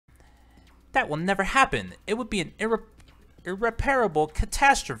That will never happen. It would be an irreparable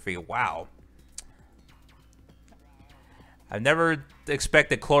catastrophe. Wow. I've never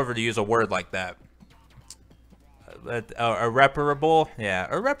expected Clover to use a word like that. Irreparable? Yeah,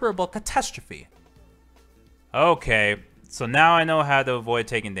 irreparable catastrophe. Okay, so now I know how to avoid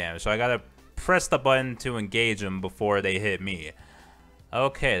taking damage. So I gotta press the button to engage them before they hit me.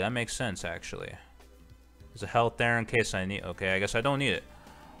 Okay, that makes sense, actually. There's a health there in case I need... Okay, I guess I don't need it.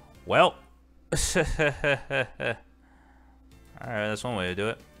 Well. Alright, that's one way to do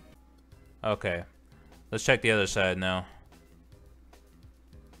it. Okay. Let's check the other side now.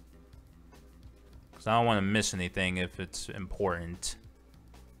 Because I don't want to miss anything if it's important.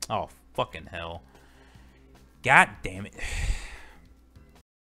 Oh, fucking hell. God damn it.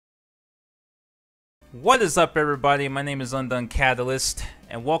 What is up, everybody? My name is Undone Catalyst,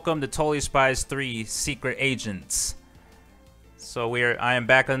 and welcome to Totally Spies 3 Secret Agents. So I am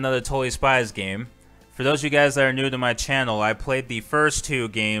back on another Totally Spies game. For those of you guys that are new to my channel, I played the first two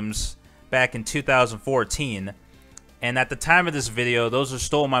games back in 2014. And at the time of this video, those are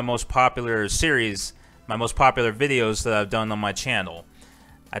still my most popular series, my most popular videos that I've done on my channel.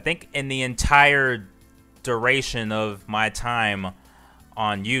 I think in the entire duration of my time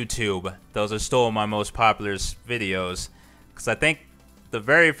on YouTube, those are still my most popular videos. Because I think the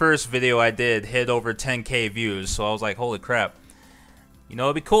very first video I did hit over 10K views, so I was like, holy crap. You know,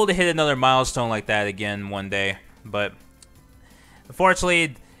 it'd be cool to hit another milestone like that again one day. But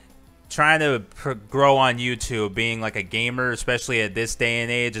unfortunately, trying to grow on YouTube, being like a gamer, especially at this day and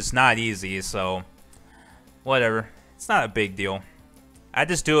age, it's not easy, so whatever. It's not a big deal. I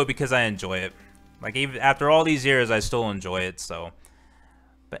just do it because I enjoy it. Like, even after all these years, I still enjoy it, so.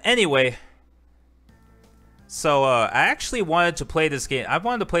 But anyway, so I actually wanted to play this game. I've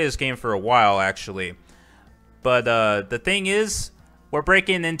wanted to play this game for a while, actually. But the thing is, we're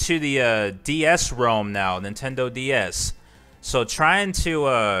breaking into the DS realm now, Nintendo DS. So trying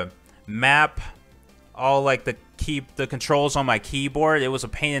to map all like the controls on my keyboard, it was a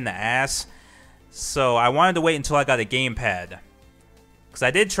pain in the ass. So I wanted to wait until I got a gamepad, because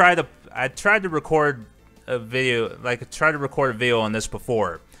I tried to record a video, on this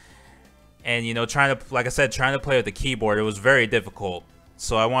before, and you know, like I said, trying to play with the keyboard, it was very difficult.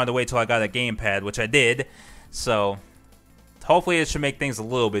 So I wanted to wait till I got a gamepad, which I did. So hopefully it should make things a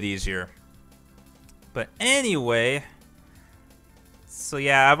little bit easier. But anyway, so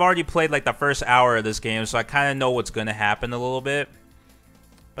yeah, I've already played like the first hour of this game, so I kind of know what's gonna happen a little bit,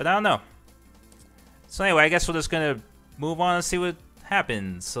 but I don't know. So anyway, I guess we're just gonna move on and see what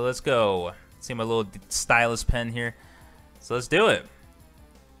happens. So let's go. See my little stylus pen here. So let's do it.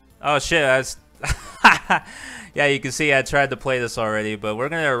 Oh shit, yeah, you can see I tried to play this already, but we're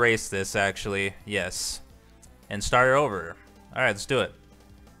gonna erase this actually. Yes. And start it over. Alright, let's do it.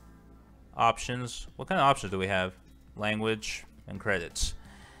 Options. What kind of options do we have? Language and credits.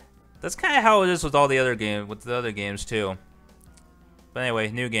 That's kind of how it is with all the other games too. But anyway,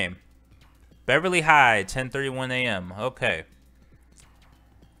 new game. Beverly High, 10:31 a.m. Okay.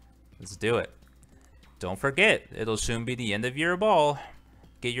 Let's do it. Don't forget, it'll soon be the end of your ball.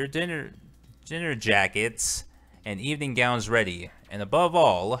 Get your dinner jackets and evening gowns ready. And above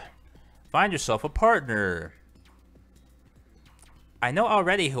all, find yourself a partner. I know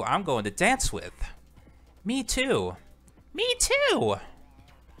already who I'm going to dance with. Me too. Me too.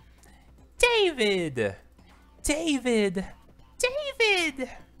 David. David. David.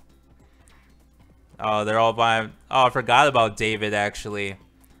 Oh, they're all buying. Oh, I forgot about David, actually.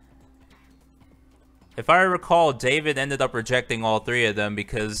 If I recall, David ended up rejecting all three of them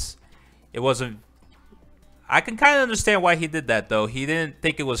because it wasn't... I can kind of understand why he did that, though. He didn't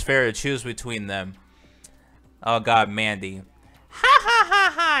think it was fair to choose between them. Oh, God, Mandy. Ha ha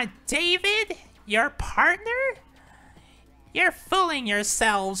ha ha! David? Your partner? You're fooling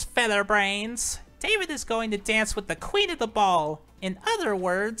yourselves, featherbrains. David is going to dance with the queen of the ball. In other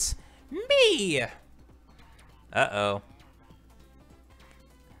words, me! Uh-oh.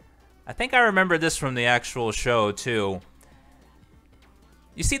 I think I remember this from the actual show, too.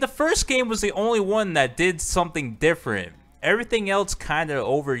 You see, the first game was the only one that did something different. Everything else kind of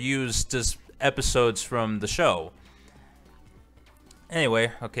overused just episodes from the show.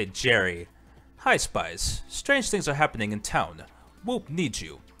 Anyway, okay, Jerry. Hi, Spies. Strange things are happening in town. Whoop needs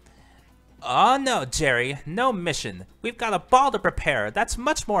you. Oh no, Jerry. No mission. We've got a ball to prepare. That's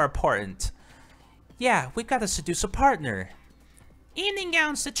much more important. Yeah, we've got to seduce a partner. Evening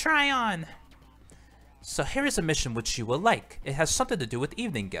gowns to try on. So here is a mission which you will like. It has something to do with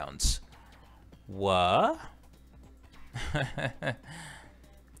evening gowns. What?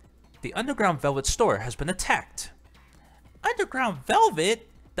 The Underground Velvet store has been attacked. Underground Velvet?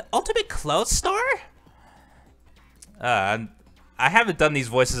 The ultimate clothes store? I haven't done these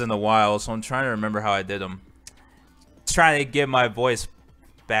voices in a while, so I'm trying to remember how I did them. Trying to get my voice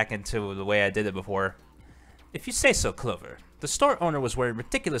back into the way I did it before. If you say so, Clover. The store owner was wearing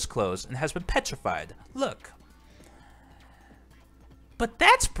ridiculous clothes and has been petrified. Look. But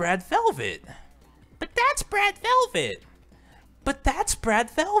that's Brad Velvet. But that's Brad Velvet. But that's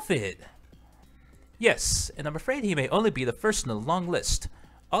Brad Velvet. Yes, and I'm afraid he may only be the first in a long list.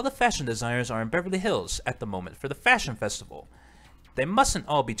 All the fashion designers are in Beverly Hills at the moment for the fashion festival. They mustn't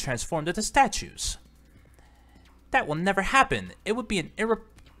all be transformed into statues. That will never happen. It would be an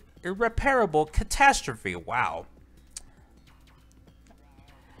irreparable catastrophe. Wow.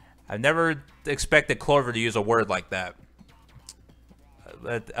 I've never expected Clover to use a word like that.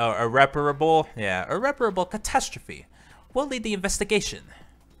 Irreparable? Yeah, irreparable catastrophe. We'll lead the investigation.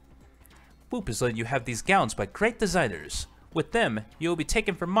 Whoop is letting you have these gowns by great designers. With them, you will be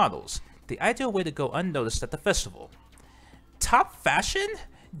taken for models. The ideal way to go unnoticed at the festival. Top fashion?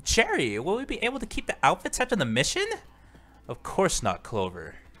 Jerry, will we be able to keep the outfits after the mission? Of course not,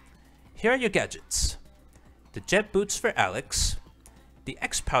 Clover. Here are your gadgets. The jet boots for Alex. The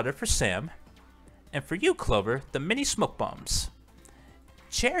X powder for Sam. And for you, Clover, the mini smoke bombs.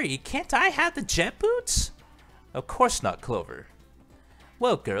 Jerry, can't I have the jet boots? Of course not, Clover.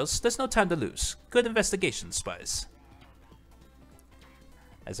 Well, girls, there's no time to lose. Good investigation, Spies.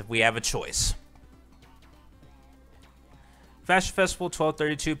 As if we have a choice. Fashion Festival,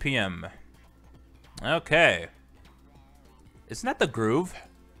 12:32 p.m. Okay. Isn't that the groove?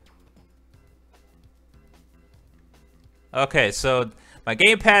 Okay, so my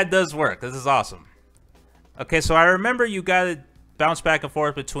gamepad does work. This is awesome. Okay, so I remember you gotta bounce back and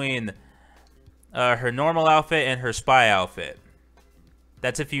forth between her normal outfit and her spy outfit.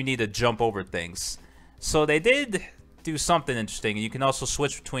 That's if you need to jump over things. So they did do something interesting. You can also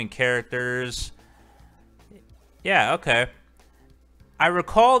switch between characters. Yeah, okay. I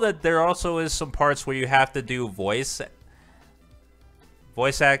recall that there also is some parts where you have to do voice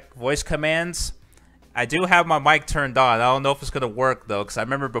commands. I do have my mic turned on. I don't know if it's gonna work though, because I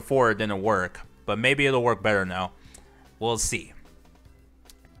remember before it didn't work. But maybe it'll work better now. We'll see.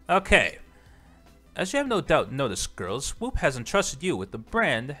 Okay. As you have no doubt noticed, girls, Whoop has entrusted you with the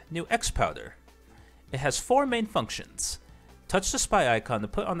brand new X powder. It has 4 main functions. Touch the spy icon to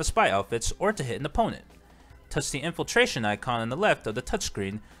put on the spy outfits or to hit an opponent. Touch the infiltration icon on the left of the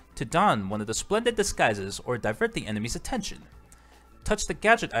touchscreen to don one of the splendid disguises or divert the enemy's attention. Touch the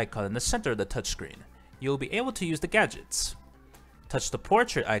gadget icon in the center of the touchscreen. You will be able to use the gadgets. Touch the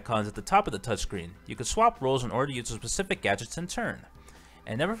portrait icons at the top of the touchscreen. You can swap roles in order to use the specific gadgets in turn.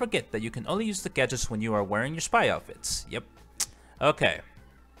 And never forget that you can only use the gadgets when you are wearing your spy outfits. Yep. Okay.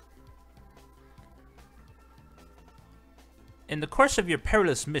 In the course of your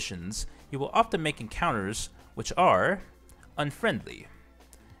perilous missions, you will often make encounters which are unfriendly.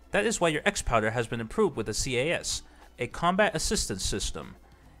 That is why your X powder has been improved with the CAS, a combat assistance system.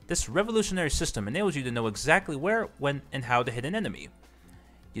 This revolutionary system enables you to know exactly where, when, and how to hit an enemy.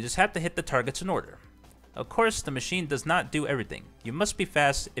 You just have to hit the targets in order. Of course, the machine does not do everything. You must be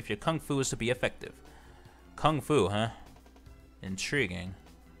fast if your Kung Fu is to be effective. Kung Fu, huh? Intriguing.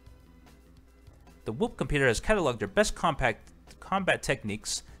 The Whoop computer has cataloged your best combat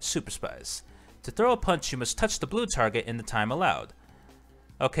techniques, Super Spies. To throw a punch, you must touch the blue target in the time allowed.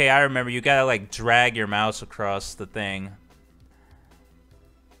 Okay, I remember. You gotta, like, drag your mouse across the thing.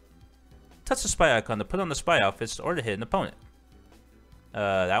 Touch the spy icon to put on the spy outfits or to hit an opponent.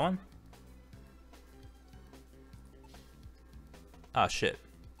 That one? Ah, shit.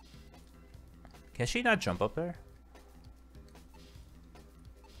 Can she not jump up there?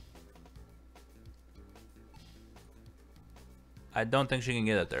 I don't think she can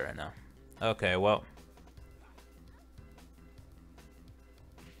get up there right now. Okay, well.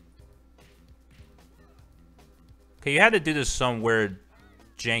 Okay, you had to do this some weird,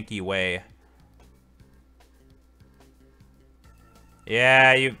 janky way.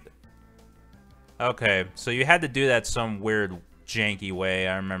 Yeah, you... Okay, so you had to do that some weird, janky way.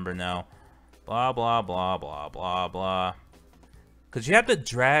 I remember now. Blah, blah, blah, blah, blah, blah. Because you have to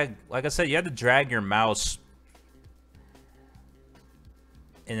drag... Like I said, you have to drag your mouse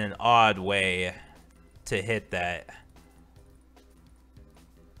in an odd way to hit that.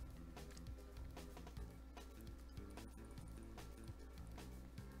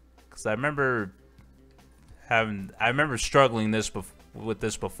 Because I remember struggling with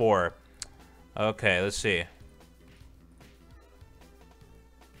this before. Okay, let's see.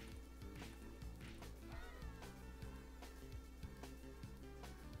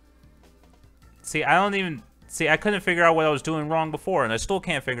 See, I don't even See, I couldn't figure out what I was doing wrong before, and I still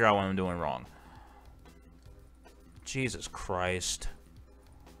can't figure out what I'm doing wrong. Jesus Christ.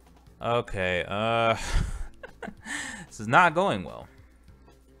 Okay, this is not going well.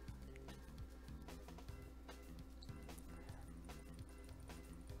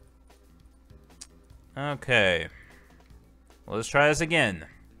 Okay. Well, let's try this again.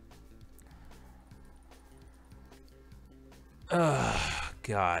 Ugh,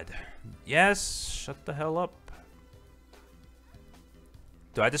 God. Yes, shut the hell up.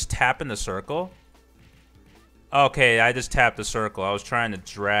 Do I just tap in the circle? Okay, I just tapped the circle. I was trying to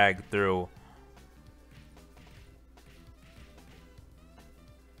drag through.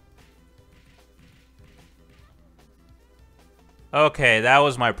 Okay, that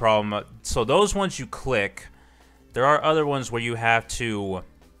was my problem. So those ones you click. There are other ones where you have to...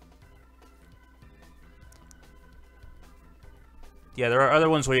 Yeah, there are other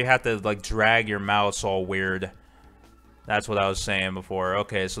ones where you have to, like, drag your mouse all weird. That's what I was saying before.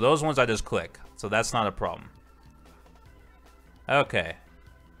 Okay, so those ones I just click. So that's not a problem. Okay.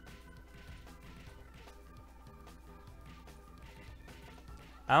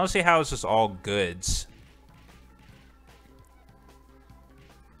 I don't see how it's just all goods.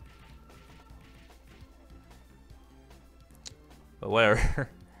 But whatever.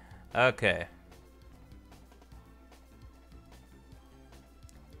 Okay.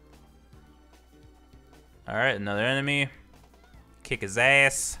 Alright, another enemy. Kick his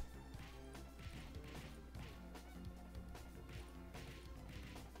ass.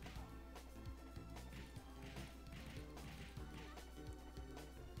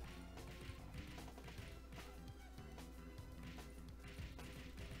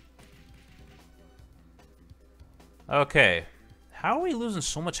 Okay. How are we losing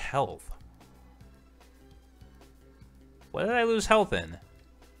so much health? What did I lose health in?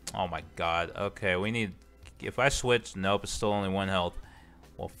 Oh my god. Okay, we need... If I switch... Nope, it's still only 1 health.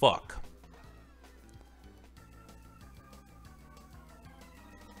 Well, fuck.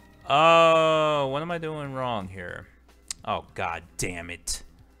 Oh, what am I doing wrong here? Oh, god damn it.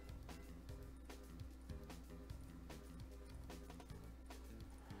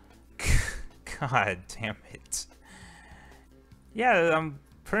 God damn it. Yeah, I'm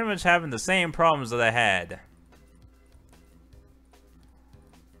pretty much having the same problems that I had.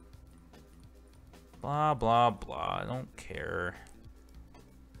 Blah, blah, blah. I don't care.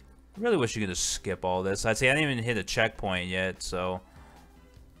 I really wish you could just skip all this. I'd say I didn't even hit a checkpoint yet, so...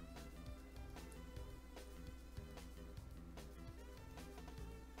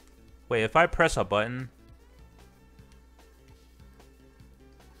 Wait, if I press a button...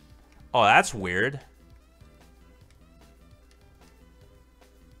 Oh, that's weird.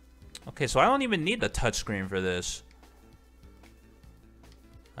 Okay, so I don't even need the touchscreen for this.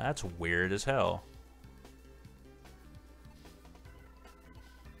 That's weird as hell.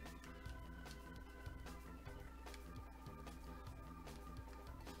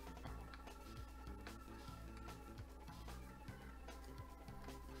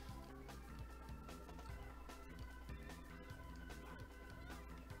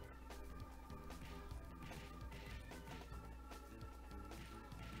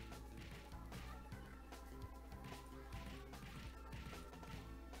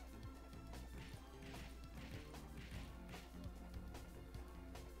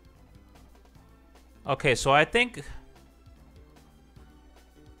 Okay, so I'm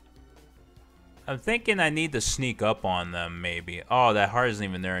thinking I need to sneak up on them, maybe. Oh, that heart isn't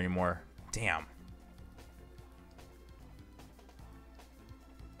even there anymore. Damn.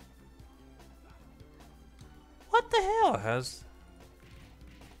 What the hell has...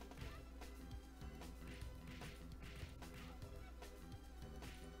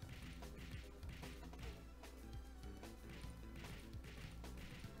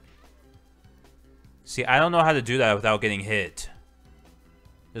 See, I don't know how to do that without getting hit.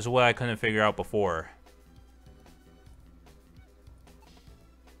 This is what I couldn't figure out before.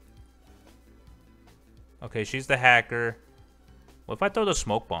 Okay, she's the hacker. What if I throw the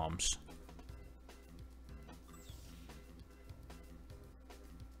smoke bombs?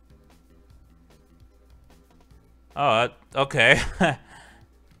 Oh, okay.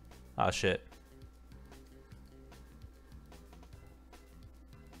 Oh, shit.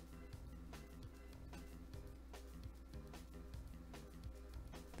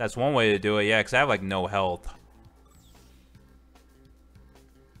 That's one way to do it, yeah, because I have, like, no health.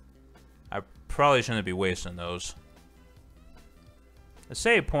 I probably shouldn't be wasting those. A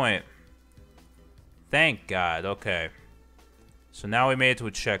save point. Thank God, okay. So now we made it to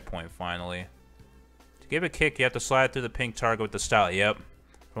a checkpoint, finally. To give a kick, you have to slide through the pink target with the style. Yep.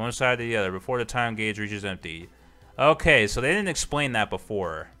 from one side to the other before the time gauge reaches empty. Okay, so they didn't explain that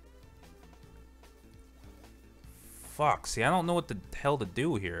before. Fuck, see, I don't know what the hell to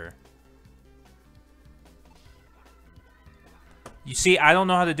do here. You see, I don't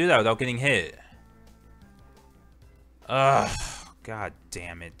know how to do that without getting hit. Ugh, god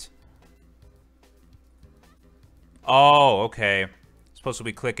damn it. Oh, okay. Supposed to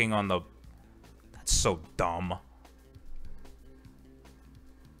be clicking on the... That's so dumb.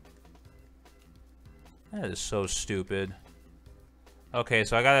 That is so stupid. Okay,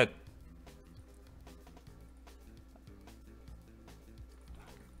 so I gotta...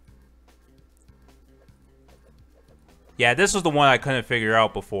 Yeah, this was the one I couldn't figure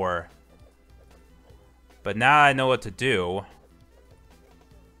out before. But now I know what to do.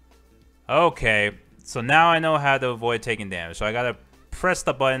 Okay, so now I know how to avoid taking damage. So I gotta press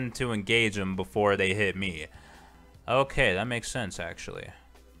the button to engage them before they hit me. Okay, that makes sense, actually.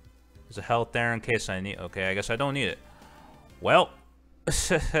 There's a health there in case I need... Okay, I guess I don't need it. Well.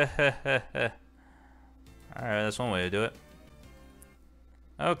 Alright, that's one way to do it.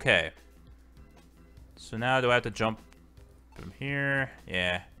 Okay. So now do I have to jump from here?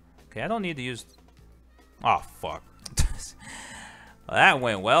 Yeah. Okay, I don't need to use... Oh, fuck. Well, that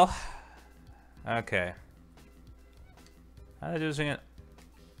went well. Okay. How do I do this again?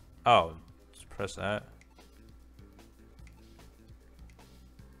 Oh, just press that.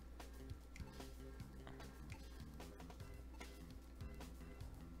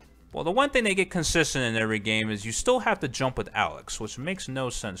 Well, the one thing they get consistent in every game is you still have to jump with Alex, which makes no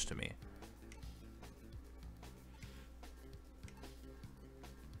sense to me.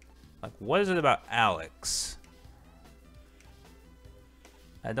 Like, what is it about Alex?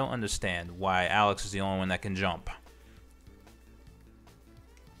 I don't understand why Alex is the only one that can jump.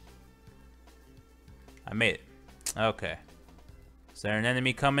 I made it. Okay. Is there an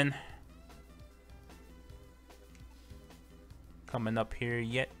enemy coming? Coming up here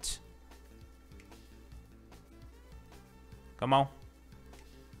yet? Come on.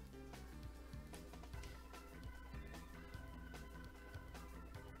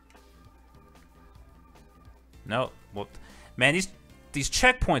 No. Well, man, these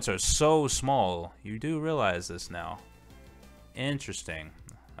checkpoints are so small. You do realize this now. Interesting.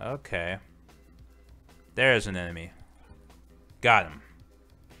 Okay. There's an enemy. Got him.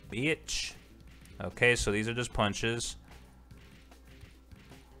 Bitch. Okay, so these are just punches.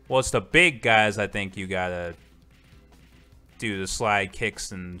 Well, it's the big guys I think you gotta do the slide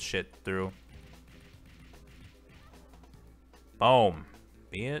kicks and shit through. Boom.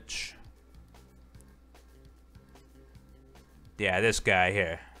 Bitch. Yeah, this guy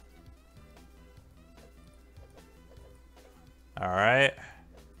here. Alright.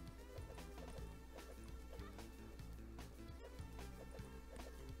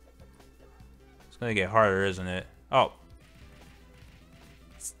 It's gonna get harder, isn't it? Oh.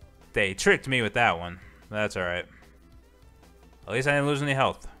 They tricked me with that one. That's alright. At least I didn't lose any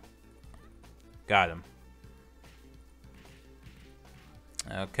health. Got him.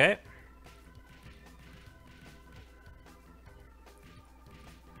 Okay.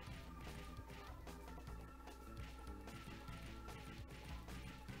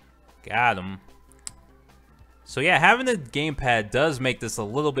 Got him. So yeah, having the gamepad does make this a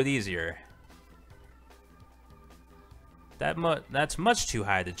little bit easier. That's much too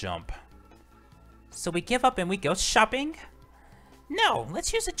high to jump. So we give up and we go shopping? No,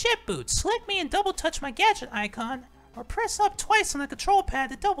 let's use a jet boot. Select me and double touch my gadget icon, or press up twice on the control pad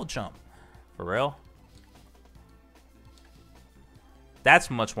to double jump. For real?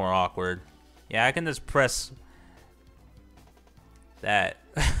 That's much more awkward. Yeah, I can just press that.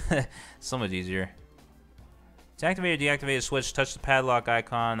 So much easier. To activate or deactivate a switch, touch the padlock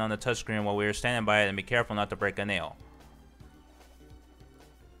icon on the touchscreen while we are standing by it and be careful not to break a nail.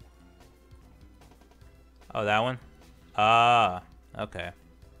 Oh, that one? Ah, okay.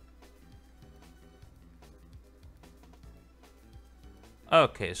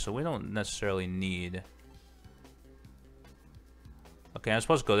 Okay, so we don't necessarily need... Okay, I'm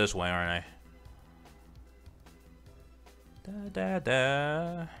supposed to go this way, aren't I? Da da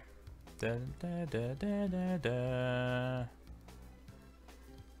da. Da da da da da da.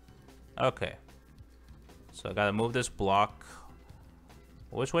 Okay. So I gotta move this block.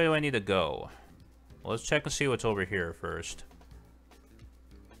 Which way do I need to go? Well, let's check and see what's over here first.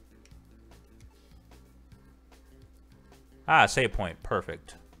 Ah, save point.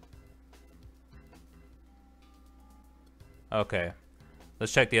 Perfect. Okay.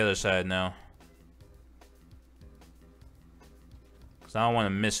 Let's check the other side now. Because I don't want to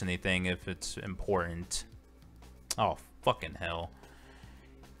miss anything if it's important. Oh, fucking hell.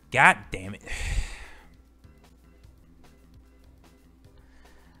 God damn it.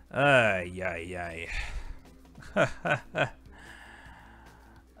 Ay, ay,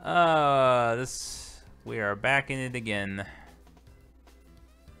 ay. We are back in it again.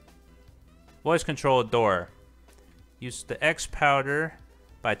 Voice control door. Use the X powder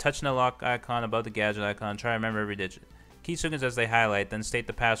by touching the lock icon above the gadget icon. Try to remember every digit. Key sequence as they highlight, then state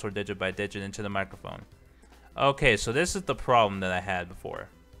the password digit by digit into the microphone. Okay, so this is the problem that I had before.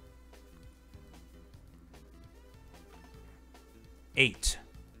 8.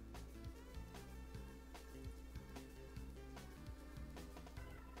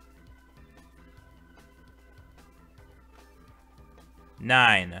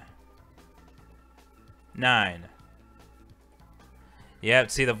 9. 9. Yeah,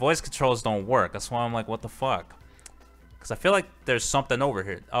 see, the voice controls don't work. That's why I'm like, what the fuck? Because I feel like there's something over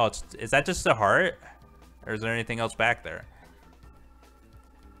here. Oh, is that just the heart? Or is there anything else back there?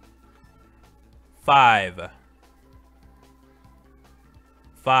 5.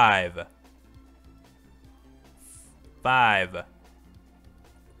 5. 5.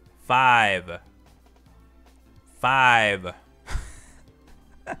 5. 5.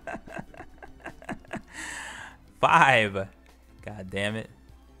 5. God damn it.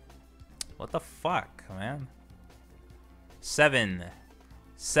 What the fuck, man? 7.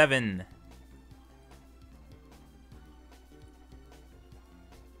 7.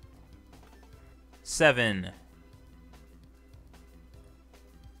 7.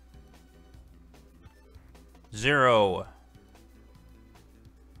 0.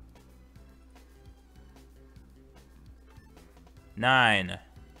 9.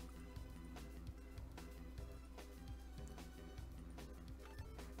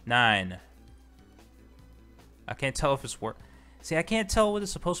 9. I can't tell if it's work. See, I can't tell what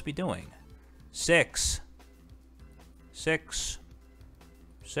it's supposed to be doing. 6. 6.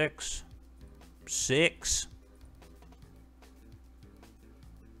 6. 6.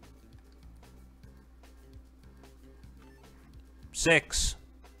 6.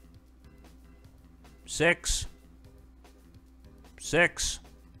 6. 6.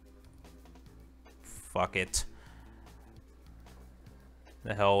 Fuck it.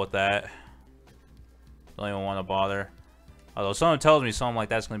 The hell with that. Don't even want to bother. Although someone tells me something like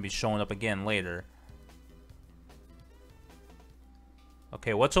that's going to be showing up again later.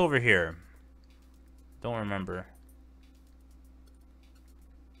 Okay, what's over here? Don't remember.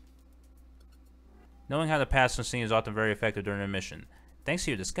 Knowing how to pass some scene is often very effective during a mission. Thanks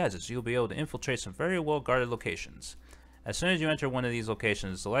to your disguises, you'll be able to infiltrate some very well-guarded locations. As soon as you enter one of these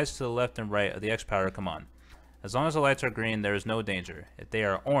locations, the lights to the left and right of the X powder come on. As long as the lights are green, there is no danger. If they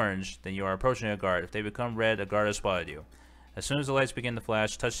are orange, then you are approaching a guard. If they become red, a guard has spotted you. As soon as the lights begin to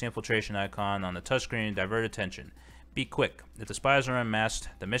flash, touch the infiltration icon on the touchscreen and divert attention. Be quick. If the spies are unmasked,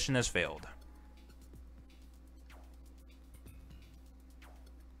 the mission has failed.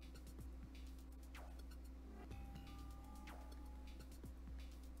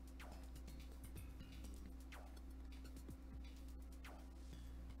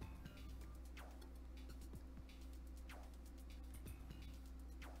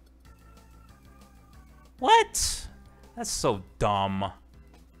 What? That's so dumb.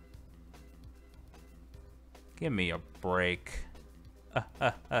 Give me a break.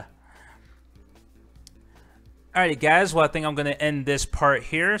 Alrighty guys, well I think I'm going to end this part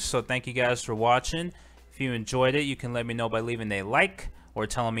here, so thank you guys for watching. If you enjoyed it, you can let me know by leaving a like or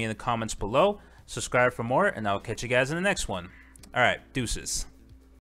telling me in the comments below. Subscribe for more, and I'll catch you guys in the next one. Alright, deuces.